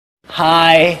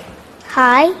Hi.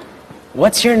 Hi,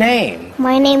 What's your name?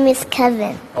 my name is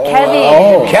Kevin.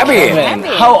 Oh, Kevin.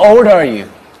 How old are you?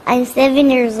 I'm 7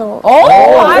 years old.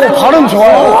 발음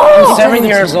좋아요. I'm 7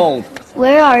 years old.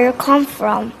 Where are you come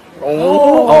from?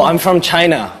 Oh, I'm from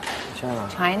China.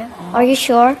 China? Are you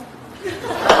sure?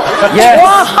 Yes.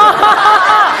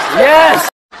 Yes.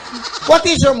 What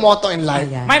is your motto in life?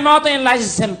 My motto in life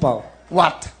is simple.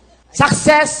 What?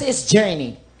 Success is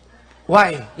journey,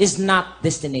 Why? is not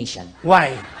destination.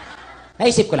 Why?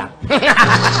 Naisip ko lang.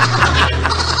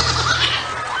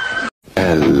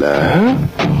 Hello?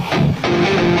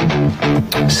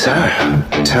 So,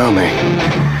 tell me,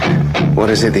 what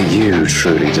is it that you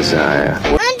truly desire?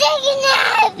 I'm taking a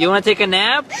nap! You wanna take a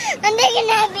nap? I'm taking a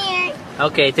nap here.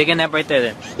 Okay, take a nap right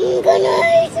there then.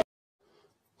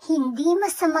 Hindi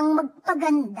masamang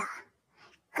magpaganda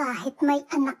kahit may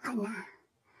anak ka na.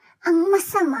 Ang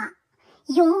masama,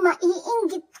 yung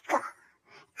maiinggit ka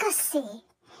kasi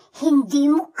hindi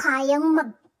mo kayang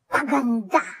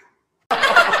magpaganda.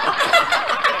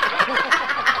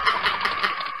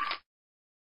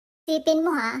 Tipin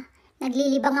mo ha,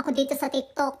 naglilibang ako dito sa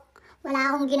TikTok.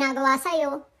 Wala akong ginagawa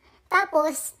sa'yo.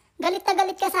 Tapos, galit na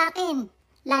galit ka sa akin.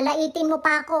 Lalaitin mo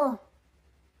pa ako.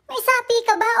 May sapi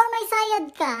ka ba o may sayad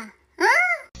ka? Ha?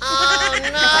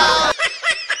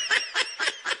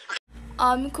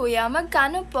 Kuya,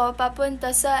 magkano po papunta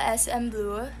sa SM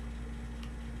Blue?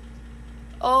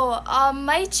 Oh,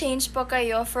 may change po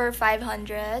kayo for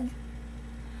 500?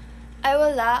 Ay,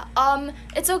 wala.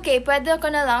 It's okay. Pwede ko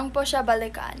na lang po siya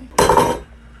balikan.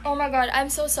 Oh my God,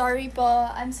 I'm so sorry po.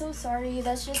 I'm so sorry.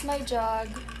 That's just my jog.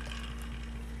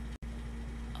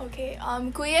 Okay,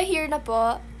 Kuya, here na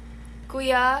po.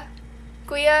 Kuya,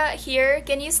 here.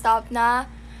 Can you stop na?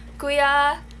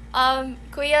 Kuya,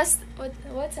 Kuya,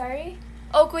 what, sorry?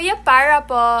 Oh, Kuya, para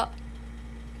po.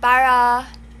 Para.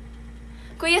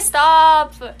 Kuya,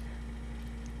 stop!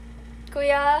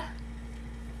 Kuya?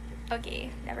 Okay,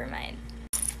 never mind.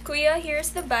 Kuya,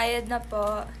 here's the bayad na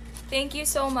po. Thank you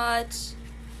so much.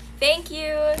 Thank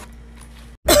you!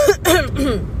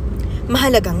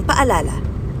 Mahalagang paalala,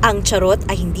 ang charot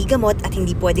ay hindi gamot at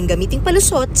hindi pwedeng gamiting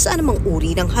palusot sa anumang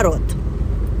uri ng harot.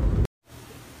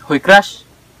 Hoy, crush.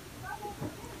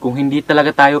 Kung hindi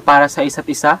talaga tayo para sa isa't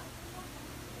isa,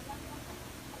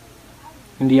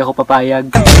 hindi ako papayag.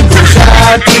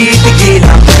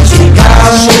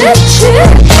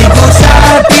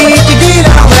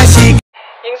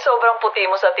 Yung sobrang puti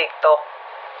mo sa TikTok,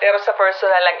 pero sa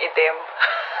personal lang itim.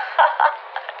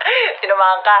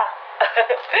 Tinumahan ka.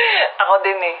 Ako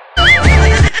din eh.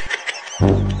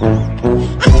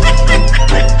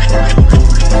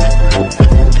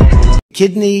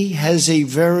 Kidney has a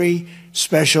very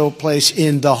special place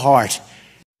in the heart.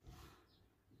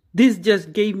 This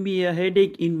just gave me a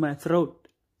headache in my throat.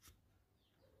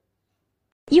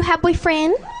 You have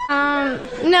boyfriend?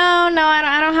 No,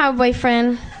 I don't have a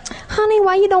boyfriend. Honey,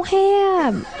 why you don't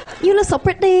have? You look so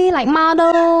pretty, like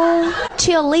model,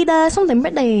 cheerleader, something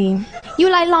pretty.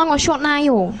 You like long or short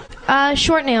nail?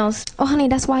 Short nails. Oh, honey,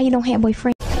 that's why you don't have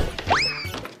boyfriend.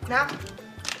 Nak,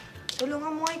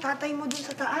 tulungan mo ay tatay mo dun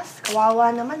sa taas.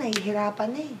 Kawawa naman,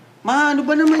 nahihirapan na eh. Ma, ano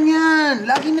ba naman yan?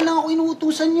 Lagi na lang ako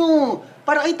inuutusan nyo.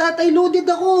 Para kay tatay, loaded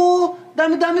ako.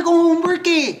 Dami-dami kong homework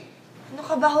eh. Ano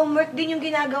ka ba, homework din yung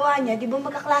ginagawa niya? Di ba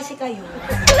magkaklase kayo?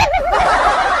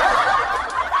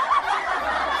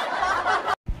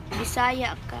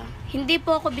 Bisaya ka. Hindi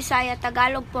po ako Bisaya,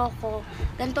 Tagalog po ako.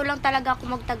 Ganito lang talaga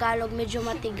ako mag-Tagalog, medyo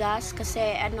matigas kasi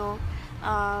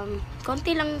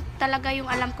konti lang talaga yung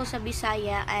alam ko sa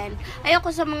Bisaya and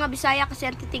ayoko sa mga Bisaya kasi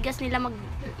ang titigas nila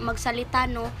magsalita,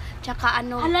 no? Tsaka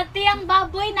ano... Halati ang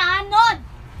baboy na anod!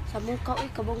 Sa mukha, uy,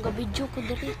 kabongga video ko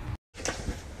diri.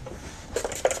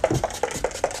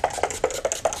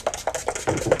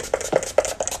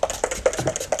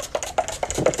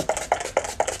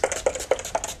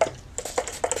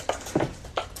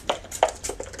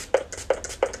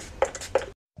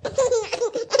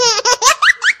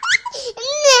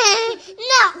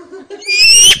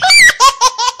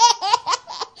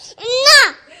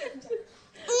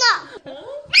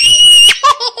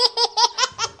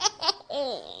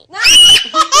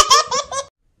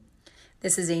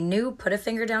 This is a new Put a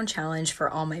Finger Down challenge for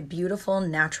all my beautiful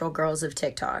natural girls of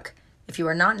TikTok. If you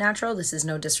are not natural, this is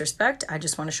no disrespect. I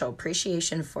just want to show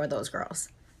appreciation for those girls.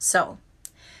 So,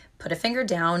 put a finger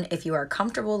down if you are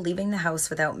comfortable leaving the house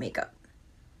without makeup.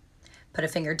 Put a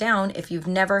finger down if you've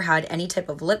never had any type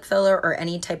of lip filler or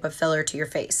any type of filler to your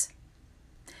face.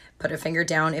 Put a finger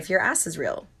down if your ass is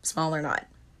real, small or not.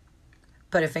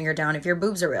 Put a finger down if your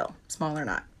boobs are real, small or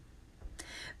not.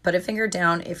 Put a finger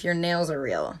down if your nails are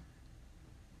real.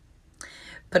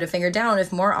 Put a finger down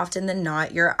if more often than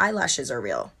not your eyelashes are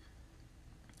real.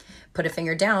 Put a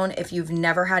finger down if you've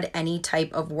never had any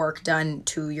type of work done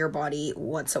to your body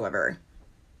whatsoever.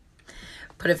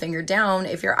 Put a finger down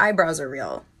if your eyebrows are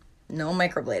real. No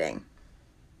microblading.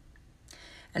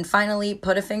 And finally,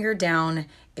 put a finger down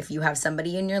if you have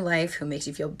somebody in your life who makes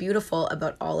you feel beautiful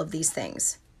about all of these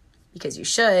things. Because you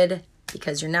should,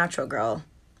 because you're natural, girl.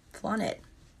 Flaunt it.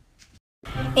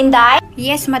 Inday?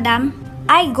 Yes, madam.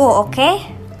 I go,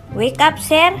 okay? Wake up,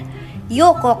 sir.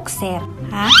 You cook, sir.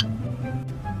 Huh?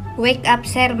 Wake up,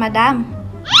 sir, madam.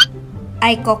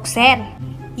 I cook, sir.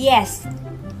 Yes.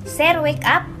 Sir, wake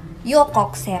up. You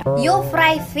cook, sir. You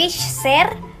fry fish,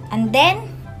 sir. And then,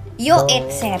 you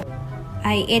eat, sir.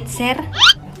 I eat, sir.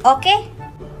 Okay?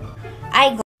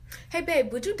 I go. Hey,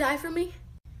 babe, would you dye for me?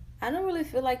 I don't really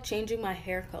feel like changing my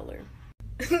hair color.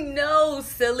 No,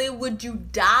 silly, would you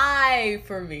dye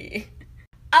for me?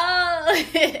 Oh,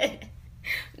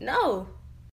 no.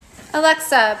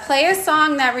 Alexa, play a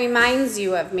song that reminds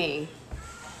you of me.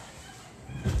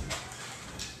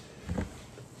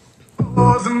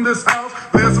 Whores in this house,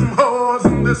 there's some whores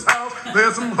in this house,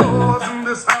 there's some whores in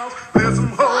this house, there's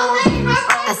some whores in this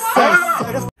house.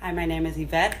 Hi, my name is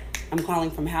Yvette. I'm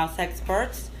calling from House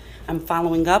Experts. I'm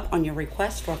following up on your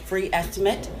request for a free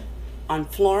estimate on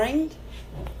flooring.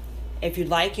 If you'd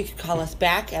like, you can call us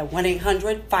back at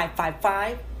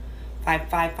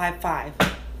 1-800-555-5555.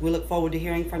 We look forward to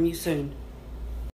hearing from you soon.